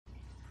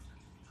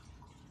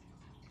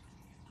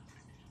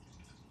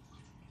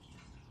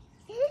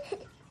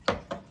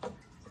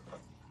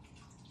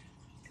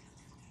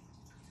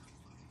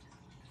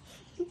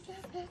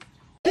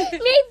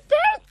My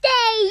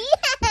birthday!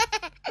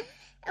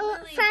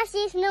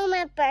 Frosty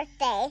Snowman's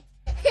birthday.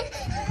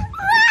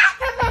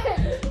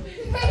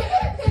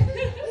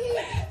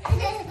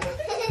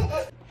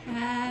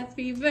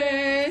 Happy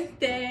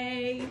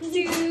birthday to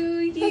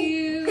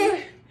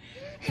you.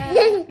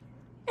 Come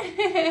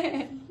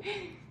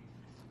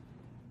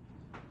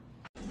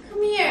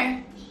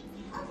here.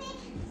 Okay.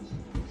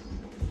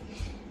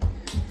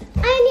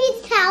 I need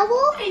a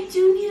towel. I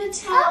do need a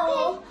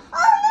towel. Okay.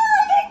 Oh no,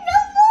 there's no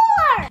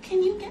more. Can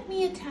you get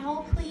me a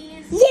towel,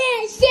 please?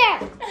 Yeah, sure.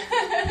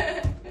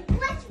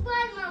 Which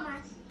one, Mama?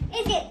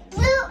 Is it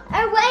blue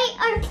or white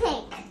or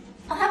pink?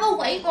 I'll have a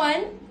white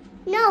one.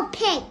 No,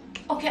 pink.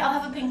 Okay, I'll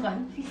have a pink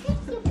one.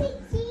 Thank you,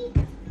 Pinky.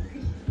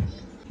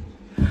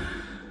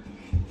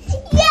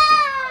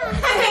 Yeah!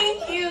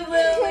 Thank you,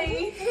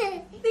 Lily.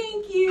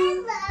 Thank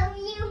you. I love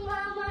you,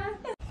 Mama.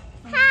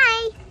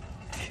 Hi.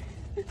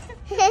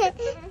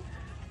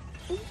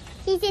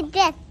 She said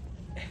this.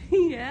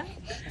 Yeah.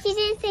 She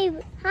didn't say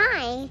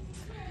hi.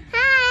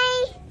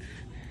 Hi.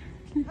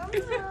 Hi.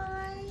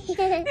 He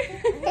said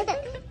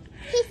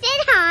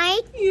hi.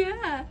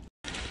 Yeah.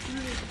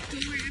 Go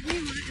wherever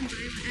you want and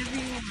buy whatever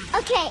you want.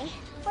 Okay,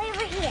 way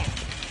over here.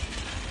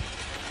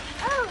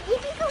 Oh, you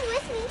can go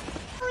with me.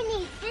 We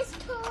need this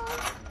tool.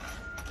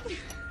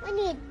 We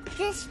need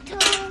this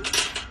tool.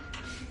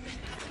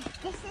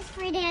 This is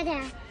for Dada.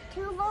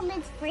 2 of them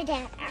is for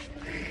Dada.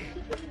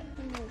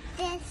 We need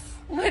this.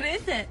 What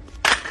is it?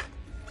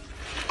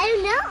 I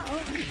don't know.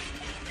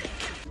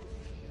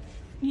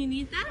 You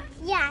need that?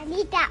 Yeah, I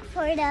need that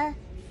for Dada.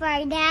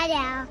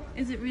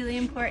 Is it really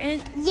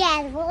important?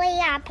 Yeah, really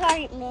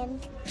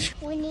important.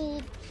 We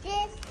need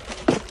this.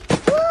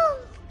 Woo!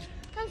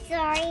 I'm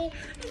sorry.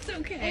 It's I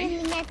okay.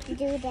 didn't have to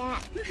do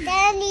that. Then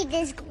I need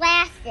these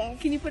glasses.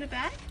 Can you put it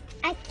back?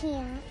 I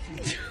can't.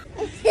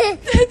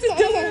 That's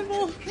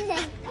adorable.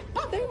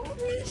 They're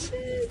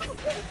precious.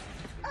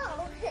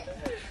 Oh,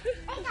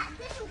 I got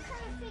this one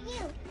color for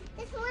you.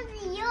 This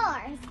one's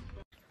yours.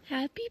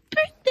 Happy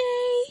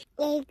birthday.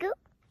 There you go.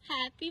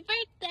 Happy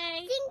birthday.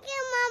 Thank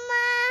you,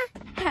 Mama.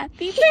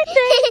 Happy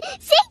birthday.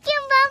 Thank you,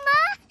 Mama.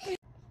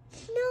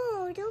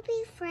 No, don't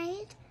be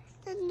afraid.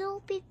 Then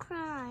don't be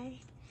crying.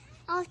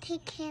 I'll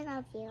take care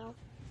of you.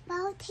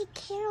 I'll take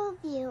care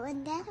of you,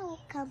 and then I'll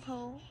come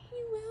home.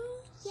 You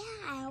will?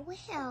 Yeah, I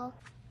will.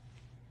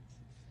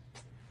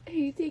 Are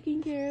you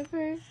taking care of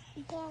her?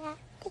 Yeah.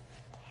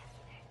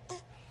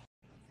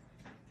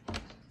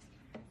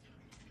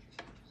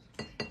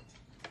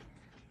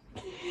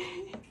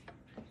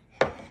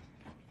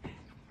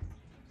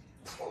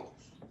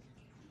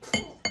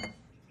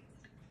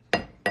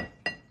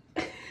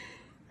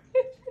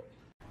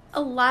 A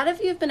lot of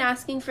you have been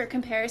asking for a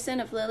comparison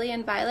of Lily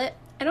and Violet.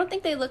 I don't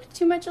think they look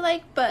too much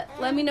alike, but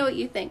let me know what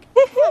you think.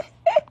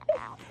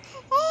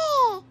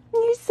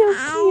 You're so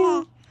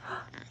cute.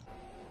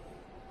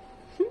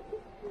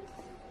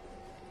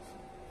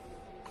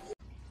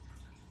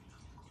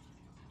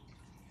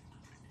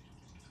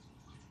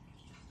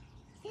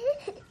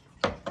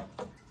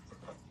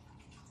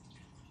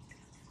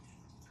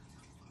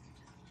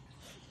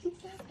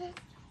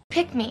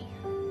 Pick me.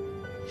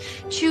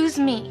 Choose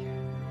me.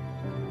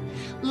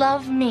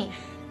 Love me.